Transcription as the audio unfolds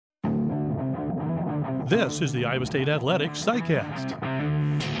This is the Iowa State Athletics SciCast.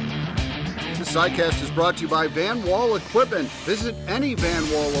 The SciCast is brought to you by Van Wall Equipment. Visit any Van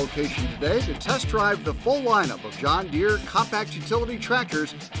Wall location today to test drive the full lineup of John Deere compact utility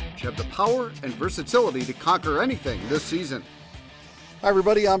tractors, which have the power and versatility to conquer anything this season. Hi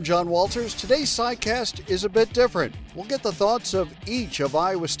everybody, I'm John Walters. Today's SciCast is a bit different. We'll get the thoughts of each of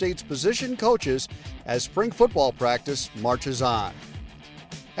Iowa State's position coaches as spring football practice marches on.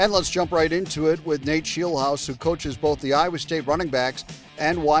 And let's jump right into it with Nate Scheelhaase, who coaches both the Iowa State running backs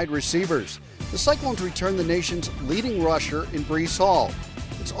and wide receivers. The Cyclones return the nation's leading rusher in Breece Hall.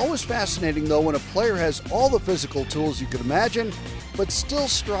 It's always fascinating, though, when a player has all the physical tools you could imagine, but still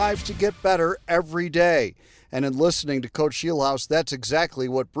strives to get better every day. And in listening to Coach Scheelhaase, that's exactly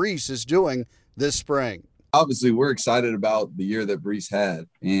what Breece is doing this spring. Obviously, we're excited about the year that Breece had.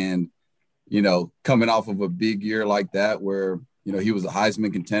 And, coming off of a big year like that where, he was a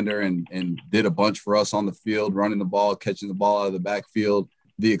Heisman contender and did a bunch for us on the field, running the ball, catching the ball out of the backfield.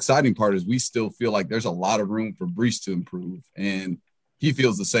 The exciting part is we still feel like there's a lot of room for Breece to improve. And he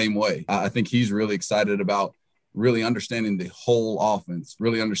feels the same way. I think he's really excited about really understanding the whole offense,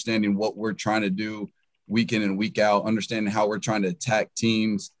 really understanding what we're trying to do week in and week out, understanding how we're trying to attack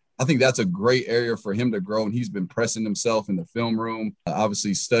teams. I think that's a great area for him to grow, and he's been pressing himself in the film room,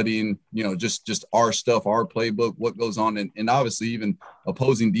 obviously studying, just our stuff, our playbook, what goes on, and obviously even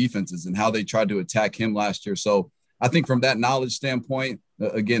opposing defenses and how they tried to attack him last year. So I think from that knowledge standpoint,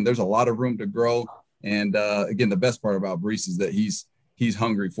 again, there's a lot of room to grow. And again, the best part about Breece is that he's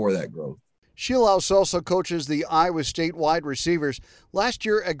hungry for that growth. Scheelhaase also coaches the Iowa State wide receivers. Last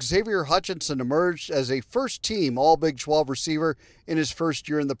year, Xavier Hutchinson emerged as a first-team All-Big 12 receiver in his first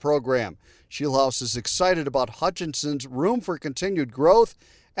year in the program. Scheelhaase is excited about Hutchinson's room for continued growth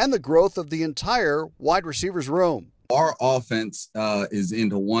and the growth of the entire wide receivers room. Our offense is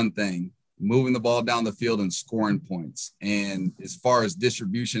into one thing, moving the ball down the field and scoring points. And as far as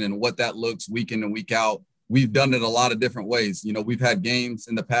distribution and what that looks week in and week out, we've done it a lot of different ways. We've had games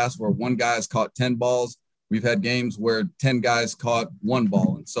in the past where one guy has caught 10 balls. We've had games where 10 guys caught one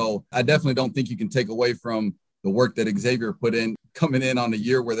ball. And so I definitely don't think you can take away from the work that Xavier put in coming in on a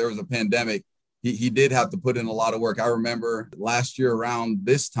year where there was a pandemic. He did have to put in a lot of work. I remember last year around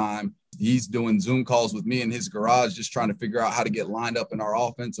this time, he's doing Zoom calls with me in his garage, just trying to figure out how to get lined up in our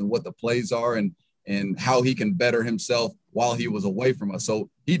offense and what the plays are and how he can better himself while he was away from us. So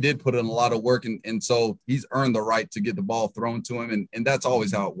he did put in a lot of work, and so he's earned the right to get the ball thrown to him, and that's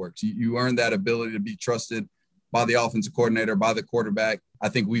always how it works. You earn that ability to be trusted by the offensive coordinator, by the quarterback. I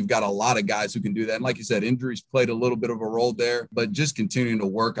think we've got a lot of guys who can do that. And like you said, injuries played a little bit of a role there, but just continuing to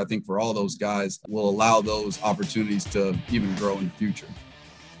work, I think, for all those guys will allow those opportunities to even grow in the future.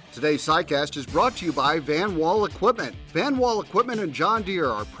 Today's SciCast is brought to you by Van Wall Equipment. Van Wall Equipment and John Deere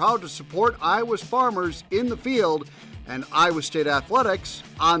are proud to support Iowa's farmers in the field and Iowa State athletics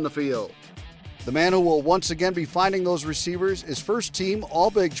on the field. The man who will once again be finding those receivers is first-team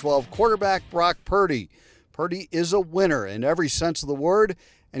All-Big 12 quarterback Brock Purdy. Purdy is a winner in every sense of the word,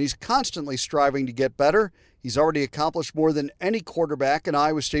 and he's constantly striving to get better. He's already accomplished more than any quarterback in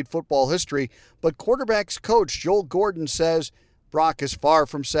Iowa State football history, but quarterbacks coach Joel Gordon says Brock is far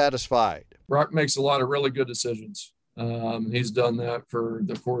from satisfied. Brock makes a lot of really good decisions. He's done that for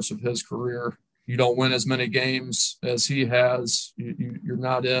the course of his career. You don't win as many games as he has. You're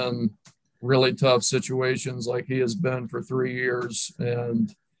not in really tough situations like he has been for 3 years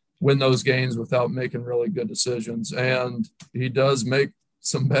and win those games without making really good decisions. And he does make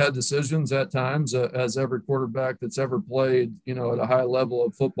some bad decisions at times, as every quarterback that's ever played, at a high level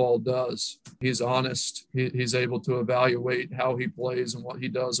of football does. He's honest. He's able to evaluate how he plays and what he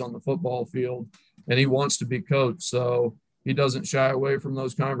does on the football field, and he wants to be coached. So he doesn't shy away from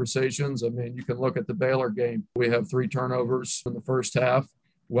those conversations. I mean, you can look at the Baylor game. We have 3 turnovers in the first half.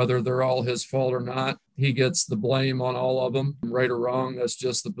 Whether they're all his fault or not, he gets the blame on all of them, right or wrong. That's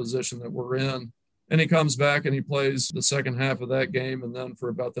just the position that we're in. And he comes back and he plays the second half of that game, and then for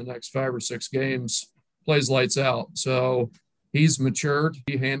about the next 5 or 6 games, plays lights out. So he's matured.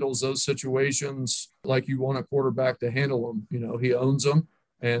 He handles those situations like you want a quarterback to handle them. He owns them,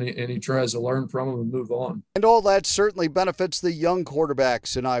 and he tries to learn from them and move on. And all that certainly benefits the young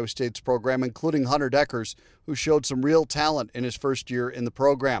quarterbacks in Iowa State's program, including Hunter Dekkers, who showed some real talent in his first year in the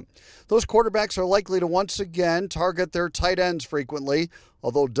program. Those quarterbacks are likely to once again target their tight ends frequently.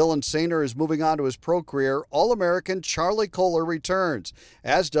 Although Dylan Sainer is moving on to his pro career, All-American Charlie Kolar returns,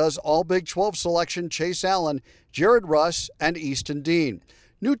 as does All-Big 12 selection Chase Allen, Jared Russ, and Easton Dean.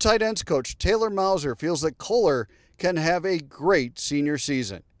 New tight ends coach Taylor Mauser feels that Kolar can have a great senior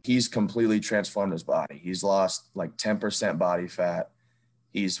season. He's completely transformed his body. He's lost like 10% body fat.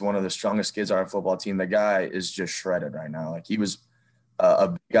 He's one of the strongest kids on our football team. The guy is just shredded right now. Like, he was a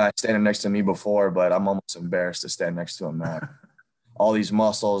big guy standing next to me before, but I'm almost embarrassed to stand next to him now. All these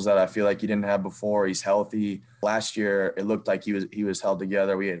muscles that I feel like he didn't have before. He's healthy. Last year, it looked like he was held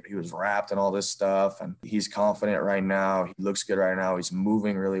together. He was wrapped and all this stuff, and he's confident right now. He looks good right now. He's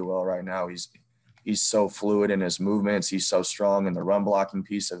moving really well right now. He's so fluid in his movements. He's so strong in the run blocking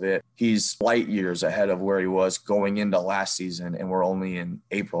piece of it. He's light years ahead of where he was going into last season, and we're only in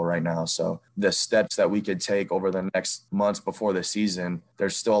April right now. So the steps that we could take over the next months before the season,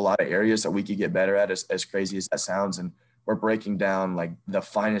 there's still a lot of areas that we could get better at, as crazy as that sounds. And we're breaking down like the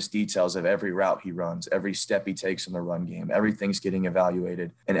finest details of every route he runs, every step he takes in the run game. Everything's getting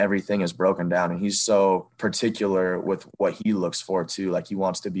evaluated and everything is broken down. And he's so particular with what he looks for too. Like, he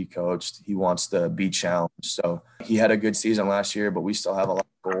wants to be coached. He wants to be challenged. So he had a good season last year, but we still have a lot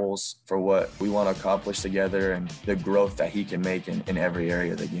of goals for what we want to accomplish together and the growth that he can make in every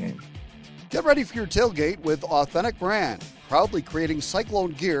area of the game. Get ready for your tailgate with Authentic Brand. Proudly creating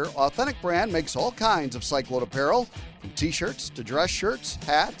Cyclone gear, Authentic Brand makes all kinds of Cyclone apparel, from t-shirts to dress shirts,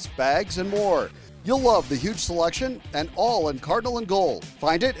 hats, bags, and more. You'll love the huge selection, and all in cardinal and gold.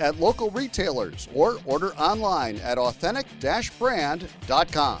 Find it at local retailers or order online at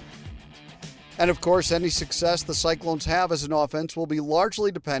authentic-brand.com. And of course, any success the Cyclones have as an offense will be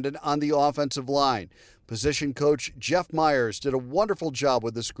largely dependent on the offensive line. Position coach Jeff Myers did a wonderful job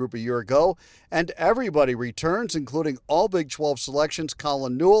with this group a year ago, and everybody returns, including all Big 12 selections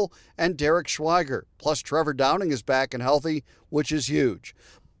Colin Newell and Derek Schweiger. Plus, Trevor Downing is back and healthy, which is huge.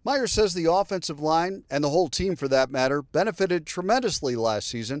 Myers says the offensive line, and the whole team for that matter, benefited tremendously last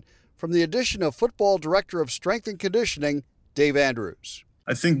season from the addition of football director of strength and conditioning, Dave Andrews.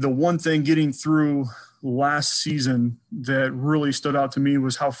 I think the one thing getting through last season that really stood out to me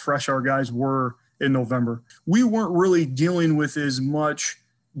was how fresh our guys were in November. We weren't really dealing with as much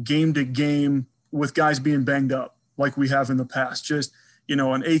game to game with guys being banged up like we have in the past. Just,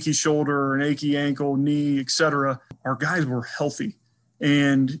 an achy shoulder, an achy ankle, knee, etc. Our guys were healthy.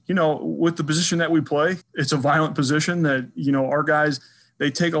 And, with the position that we play, it's a violent position that, our guys,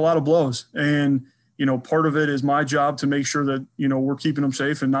 they take a lot of blows. And, part of it is my job to make sure that, we're keeping them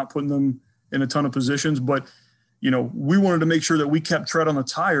safe and not putting them in a ton of positions. But, we wanted to make sure that we kept tread on the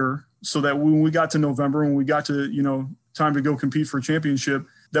tire so that when we got to November, when we got to, time to go compete for a championship,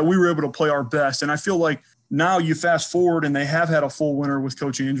 that we were able to play our best. And I feel like now you fast forward and they have had a full winter with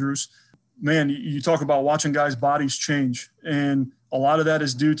Coach Andrews. Man, you talk about watching guys' bodies change. And a lot of that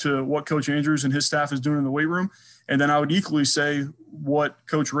is due to what Coach Andrews and his staff is doing in the weight room. And then I would equally say what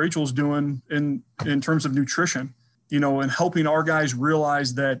Coach Rachel's doing in terms of nutrition, and helping our guys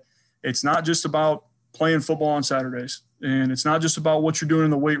realize that it's not just about playing football on Saturdays. And it's not just about what you're doing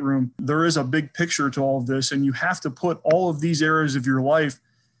in the weight room. There is a big picture to all of this, and you have to put all of these areas of your life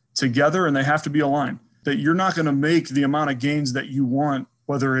together, and they have to be aligned. That you're not going to make the amount of gains that you want,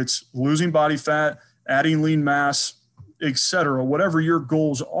 whether it's losing body fat, adding lean mass, etc. Whatever your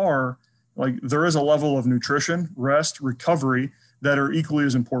goals are, like, there is a level of nutrition, rest, recovery that are equally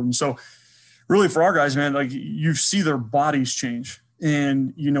as important. So really for our guys, man, like, you see their bodies change.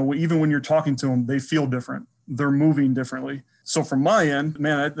 And, even when you're talking to them, they feel different. They're moving differently. So from my end,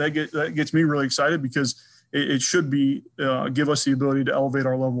 man, that gets me really excited because it should be give us the ability to elevate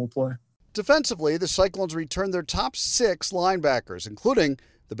our level of play. Defensively, the Cyclones returned their top 6 linebackers, including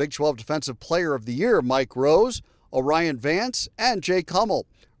the Big 12 Defensive Player of the Year, Mike Rose, Orion Vance, and Jake Hummel.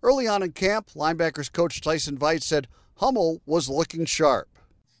 Early on in camp, linebackers coach Tyson Veit said Hummel was looking sharp.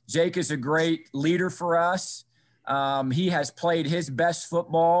 Jake is a great leader for us. He has played his best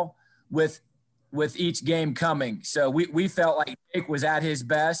football with each game coming. So we felt like Jake was at his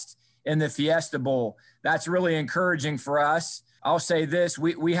best in the Fiesta Bowl. That's really encouraging for us. I'll say this,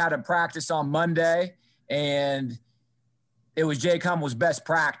 we had a practice on Monday, and it was Jake Hummel's best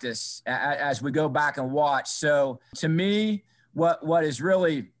practice as we go back and watch. So to me, what is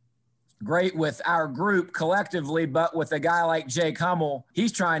really great with our group collectively, but with a guy like Jake Hummel,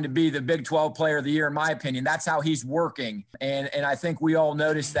 he's trying to be the Big 12 Player of the Year, in my opinion. That's how he's working. And I think we all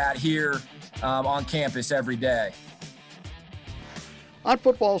notice that here on campus every day. On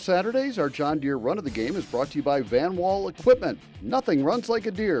football Saturdays, our John Deere Run of the Game is brought to you by Van Wall Equipment. Nothing runs like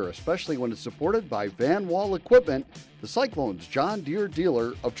a deer, especially when it's supported by Van Wall Equipment, the Cyclones' John Deere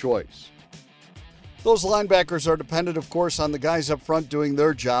dealer of choice. Those linebackers are dependent, of course, on the guys up front doing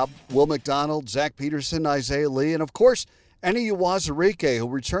their job. Will McDonald, Zach Peterson, Isaiah Lee, and of course, Eni Uwazurike, who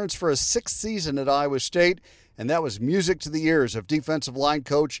returns for a 6th season at Iowa State, and that was music to the ears of defensive line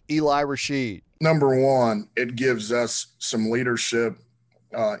coach Eli Rashid. Number one, it gives us some leadership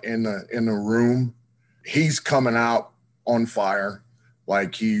in the room. He's coming out on fire.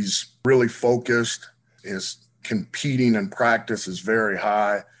 Like, he's really focused. His competing in practice is very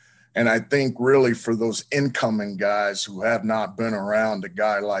high. And I think really for those incoming guys who have not been around a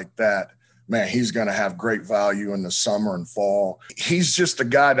guy like that, man, he's going to have great value in the summer and fall. He's just a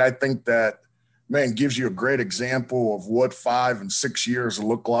guy that I think that, man, gives you a great example of what 5 and 6 years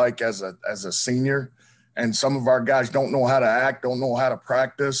look like as a senior. And some of our guys don't know how to act, don't know how to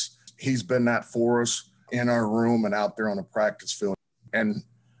practice. He's been that for us in our room and out there on the practice field. And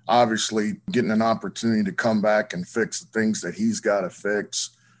obviously getting an opportunity to come back and fix the things that he's got to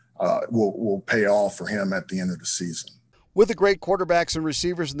fix will pay off for him at the end of the season. With the great quarterbacks and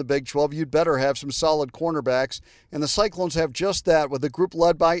receivers in the Big 12, you'd better have some solid cornerbacks, and the Cyclones have just that with a group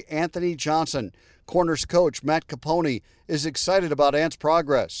led by Anthony Johnson. Corners coach Matt Capone is excited about Ant's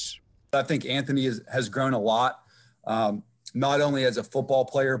progress. I think Anthony has grown a lot, not only as a football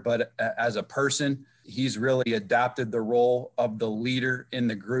player, but as a person. He's really adapted the role of the leader in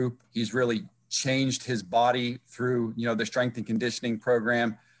the group. He's really changed his body through, the strength and conditioning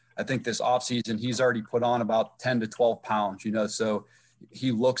program. I think this offseason, he's already put on about 10 to 12 pounds, so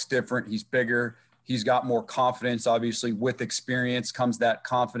he looks different. He's bigger. He's got more confidence. Obviously, with experience comes that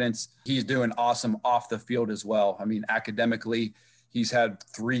confidence. He's doing awesome off the field as well. I mean, academically, he's had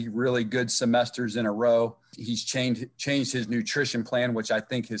 3 really good semesters in a row. He's changed his nutrition plan, which I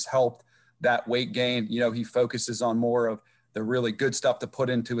think has helped that weight gain. He focuses on more of the really good stuff to put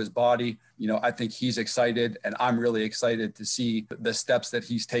into his body. I think he's excited, and I'm really excited to see the steps that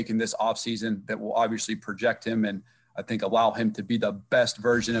he's taken this offseason that will obviously project him and I think allow him to be the best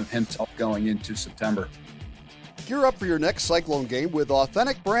version of himself going into September. Gear up for your next Cyclone game with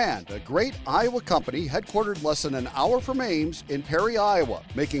Authentic Brand, a great Iowa company headquartered less than an hour from Ames in Perry, Iowa,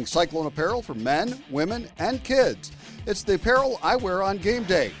 making Cyclone apparel for men, women, and kids. It's the apparel I wear on game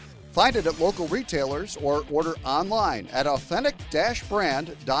day. Find it at local retailers or order online at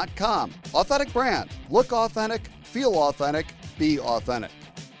authentic-brand.com. Authentic Brand. Look authentic, feel authentic, be authentic.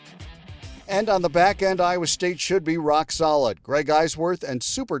 And on the back end, Iowa State should be rock solid. Greg Eisworth and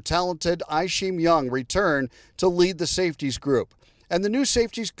super talented Aishim Young return to lead the safeties group. And the new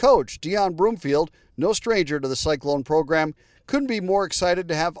safeties coach, Dion Broomfield, no stranger to the Cyclone program, couldn't be more excited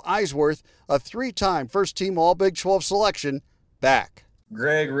to have Eisworth, a 3-time first-team All-Big 12 selection, back.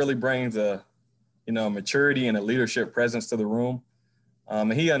 Greg really brings a maturity and a leadership presence to the room.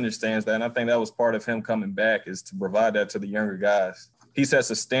 And he understands that. And I think that was part of him coming back, is to provide that to the younger guys. He sets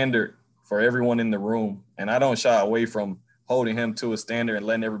a standard for everyone in the room. And I don't shy away from holding him to a standard and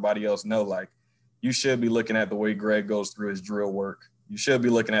letting everybody else know, like, you should be looking at the way Greg goes through his drill work. You should be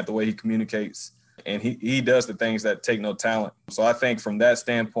looking at the way he communicates. And he does the things that take no talent. So I think from that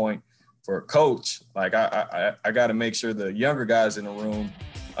standpoint, for a coach, like I got to make sure the younger guys in the room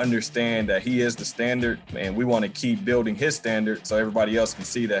understand that he is the standard, and we want to keep building his standard so everybody else can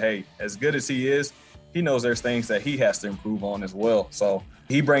see that, hey, as good as he is, he knows there's things that he has to improve on as well. So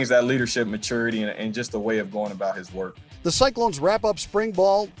he brings that leadership maturity and just a way of going about his work. The Cyclones wrap up spring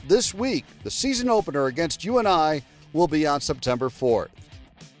ball this week. The season opener against UNI will be on September 4th.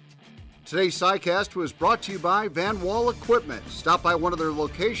 Today's SciCast was brought to you by Van Wall Equipment. Stop by one of their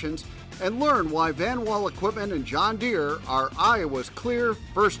locations and learn why Van Wall Equipment and John Deere are Iowa's clear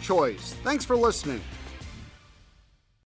first choice. Thanks for listening.